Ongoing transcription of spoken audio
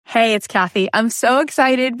Hey, it's Cathy. I'm so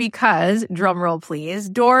excited because, drumroll please,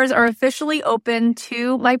 doors are officially open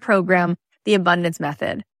to my program, The Abundance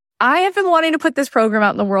Method. I have been wanting to put this program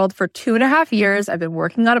out in the world for 2.5 years. I've been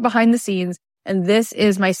working on it behind the scenes, and this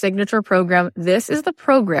is my signature program. This is the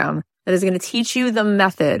program that is going to teach you the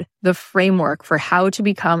method, the framework for how to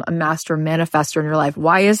become a master manifestor in your life.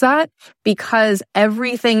 Why is that? Because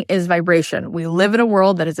everything is vibration. We live in a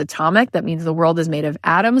world that is atomic. That means the world is made of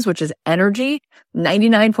atoms, which is energy.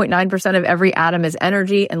 99.9% of every atom is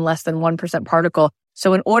energy and less than 1% particle.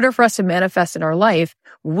 So in order for us to manifest in our life,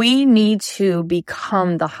 we need to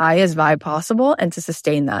become the highest vibe possible and to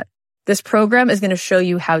sustain that. This program is going to show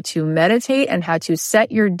you how to meditate and how to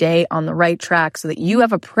set your day on the right track so that you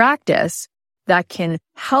have a practice that can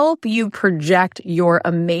help you project your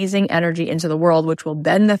amazing energy into the world, which will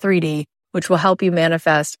bend the 3D, which will help you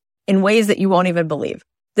manifest in ways that you won't even believe.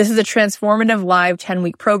 This is a transformative live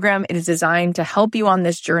 10-week program. It is designed to help you on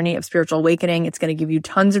this journey of spiritual awakening. It's going to give you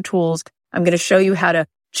tons of tools. I'm going to show you how to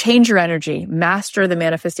change your energy, master the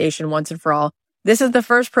manifestation once and for all. This is the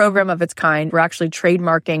first program of its kind. We're actually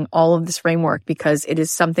trademarking all of this framework because it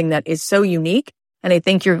is something that is so unique, and I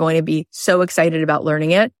think you're going to be so excited about learning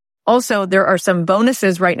it. Also, there are some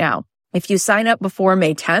bonuses right now. If you sign up before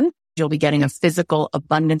May 10th, you'll be getting a physical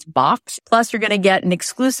abundance box. Plus, you're going to get an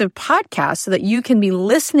exclusive podcast so that you can be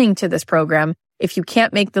listening to this program. If you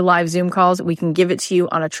can't make the live Zoom calls, we can give it to you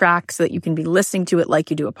on a track so that you can be listening to it like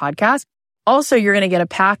you do a podcast. Also, you're going to get a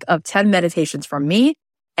pack of 10 meditations from me.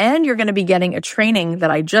 And you're going to be getting a training that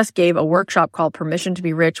I just gave, a workshop called Permission to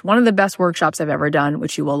be Rich, one of the best workshops I've ever done,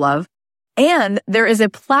 which you will love. And there is a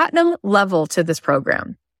platinum level to this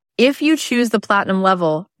program. If you choose the platinum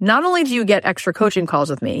level, not only do you get extra coaching calls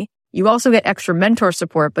with me, you also get extra mentor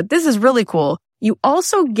support, but this is really cool. You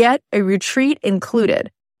also get a retreat included.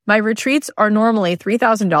 My retreats are normally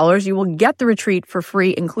 $3,000. You will get the retreat for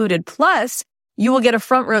free included. Plus, you will get a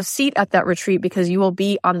front row seat at that retreat because you will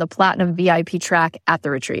be on the platinum VIP track at the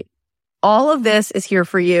retreat. All of this is here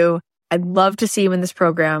for you. I'd love to see you in this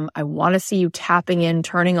program. I want to see you tapping in,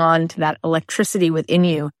 turning on to that electricity within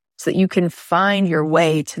you so that you can find your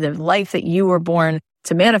way to the life that you were born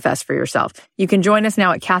to manifest for yourself. You can join us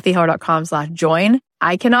now at cathyheller.com/join.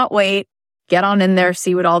 I cannot wait. Get on in there,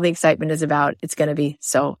 see what all the excitement is about. It's going to be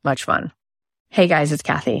so much fun. Hey guys, it's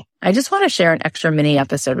Cathy. I just want to share an extra mini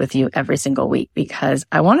episode with you every single week because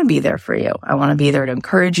I want to be there for you. I want to be there to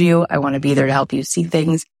encourage you. I want to be there to help you see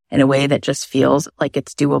things in a way that just feels like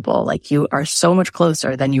it's doable, like you are so much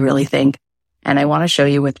closer than you really think. And I want to show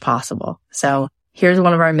you what's possible. So here's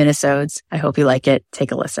one of our minisodes. I hope you like it.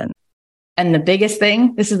 Take a listen. And the biggest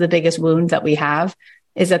thing, this is the biggest wound that we have,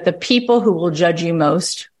 is that the people who will judge you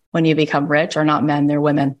most when you become rich are not men, they're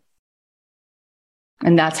women.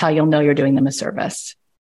 And that's how you'll know you're doing them a service,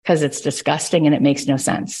 because it's disgusting and it makes no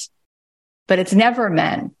sense. But it's never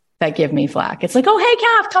men that give me flack. It's like, oh, hey,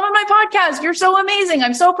 Kath, come on my podcast. You're so amazing.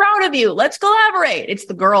 I'm so proud of you. Let's collaborate. It's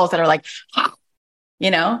the girls that are like,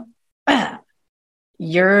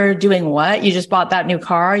 you're doing what? You just bought that new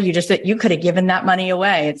car. You could have given that money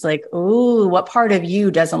away. It's like, ooh, what part of you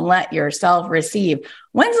doesn't let yourself receive?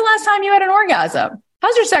 When's the last time you had an orgasm?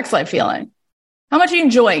 How's your sex life feeling? How much are you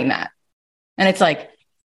enjoying that? And it's like,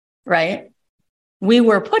 right? We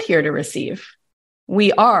were put here to receive.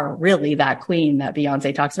 We are really that queen that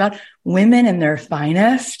Beyonce talks about. Women in their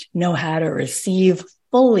finest know how to receive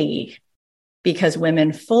fully because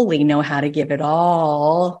women fully know how to give it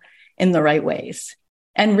all in the right ways.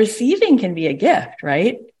 And receiving can be a gift,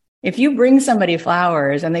 right? If you bring somebody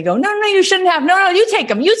flowers and they go, no, you shouldn't have. No, you take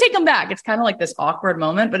them back. It's kind of like this awkward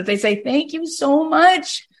moment. But if they say, thank you so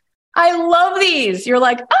much, I love these. You're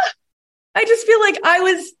like, I just feel like I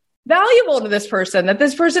was valuable to this person, that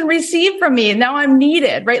this person received from me, and now I'm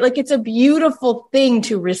needed, right? Like, it's a beautiful thing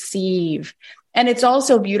to receive. And it's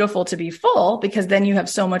also beautiful to be full because then you have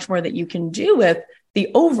so much more that you can do with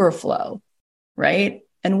the overflow, right?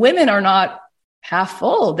 And women are not half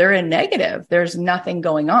full. They're in negative. There's nothing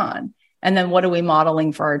going on. And then what are we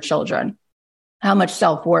modeling for our children? How much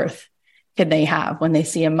self-worth can they have when they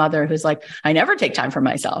see a mother who's like, I never take time for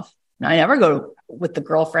myself. I never go with the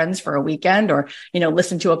girlfriends for a weekend or,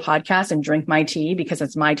 listen to a podcast and drink my tea because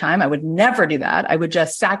it's my time. I would never do that. I would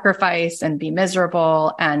just sacrifice and be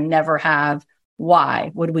miserable and never have. Why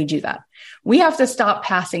would we do that? We have to stop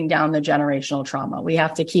passing down the generational trauma. We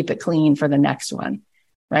have to keep it clean for the next one,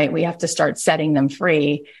 right? We have to start setting them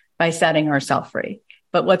free by setting ourselves free.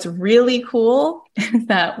 But what's really cool is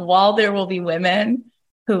that while there will be women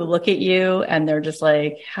who look at you and they're just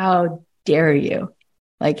like, how dare you?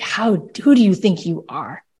 Like, who do you think you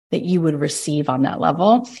are that you would receive on that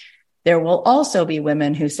level? There will also be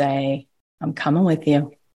women who say, I'm coming with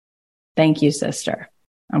you. Thank you, sister.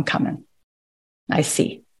 I'm coming. I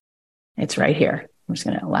see. It's right here. I'm just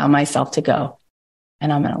going to allow myself to go.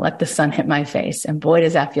 And I'm going to let the sun hit my face. And boy,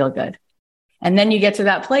 does that feel good. And then you get to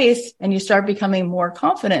that place and you start becoming more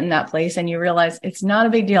confident in that place. And you realize it's not a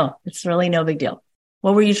big deal. It's really no big deal.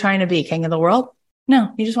 What were you trying to be? King of the world?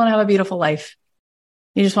 No, you just want to have a beautiful life.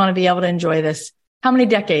 You just want to be able to enjoy this. How many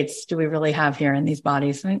decades do we really have here in these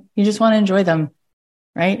bodies? You just want to enjoy them,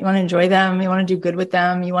 right? You want to enjoy them. You want to do good with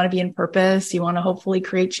them. You want to be in purpose. You want to hopefully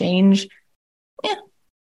create change. Yeah,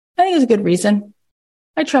 I think it's a good reason.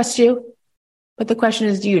 I trust you. But the question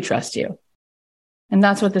is, do you trust you? And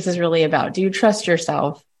that's what this is really about. Do you trust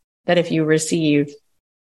yourself that if you receive,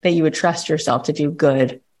 that you would trust yourself to do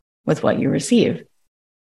good with what you receive?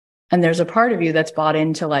 And there's a part of you that's bought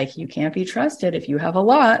into like, you can't be trusted if you have a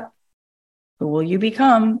lot. Who will you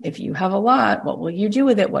become? If you have a lot, what will you do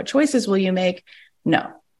with it? What choices will you make?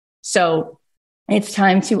 No. So it's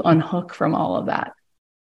time to unhook from all of that.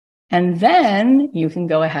 And then you can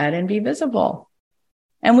go ahead and be visible.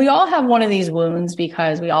 And we all have one of these wounds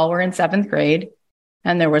because we all were in 7th grade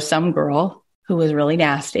and there was some girl who was really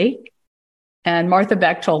nasty. And Martha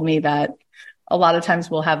Beck told me that a lot of times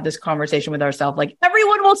we'll have this conversation with ourselves, like,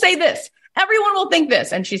 everyone will say this, everyone will think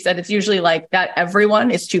this. And she said, it's usually like that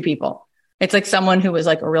everyone is 2 people. It's like someone who was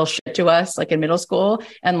like a real shit to us, like in middle school,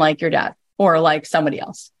 and like your dad or like somebody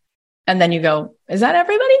else. And then you go, is that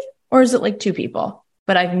everybody? Or is it like 2 people?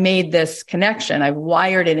 But I've made this connection. I've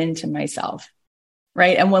wired it into myself.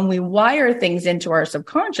 Right. And when we wire things into our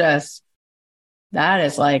subconscious, that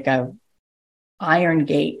is like a iron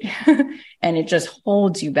gate and it just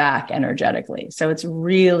holds you back energetically. So it's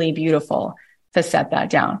really beautiful to set that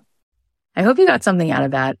down. I hope you got something out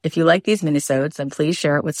of that. If you like these minisodes, then please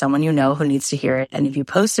share it with someone you know who needs to hear it. And if you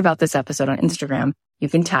post about this episode on Instagram, you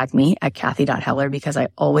can tag me at Cathy.Heller because I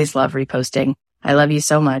always love reposting. I love you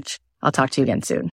so much. I'll talk to you again soon.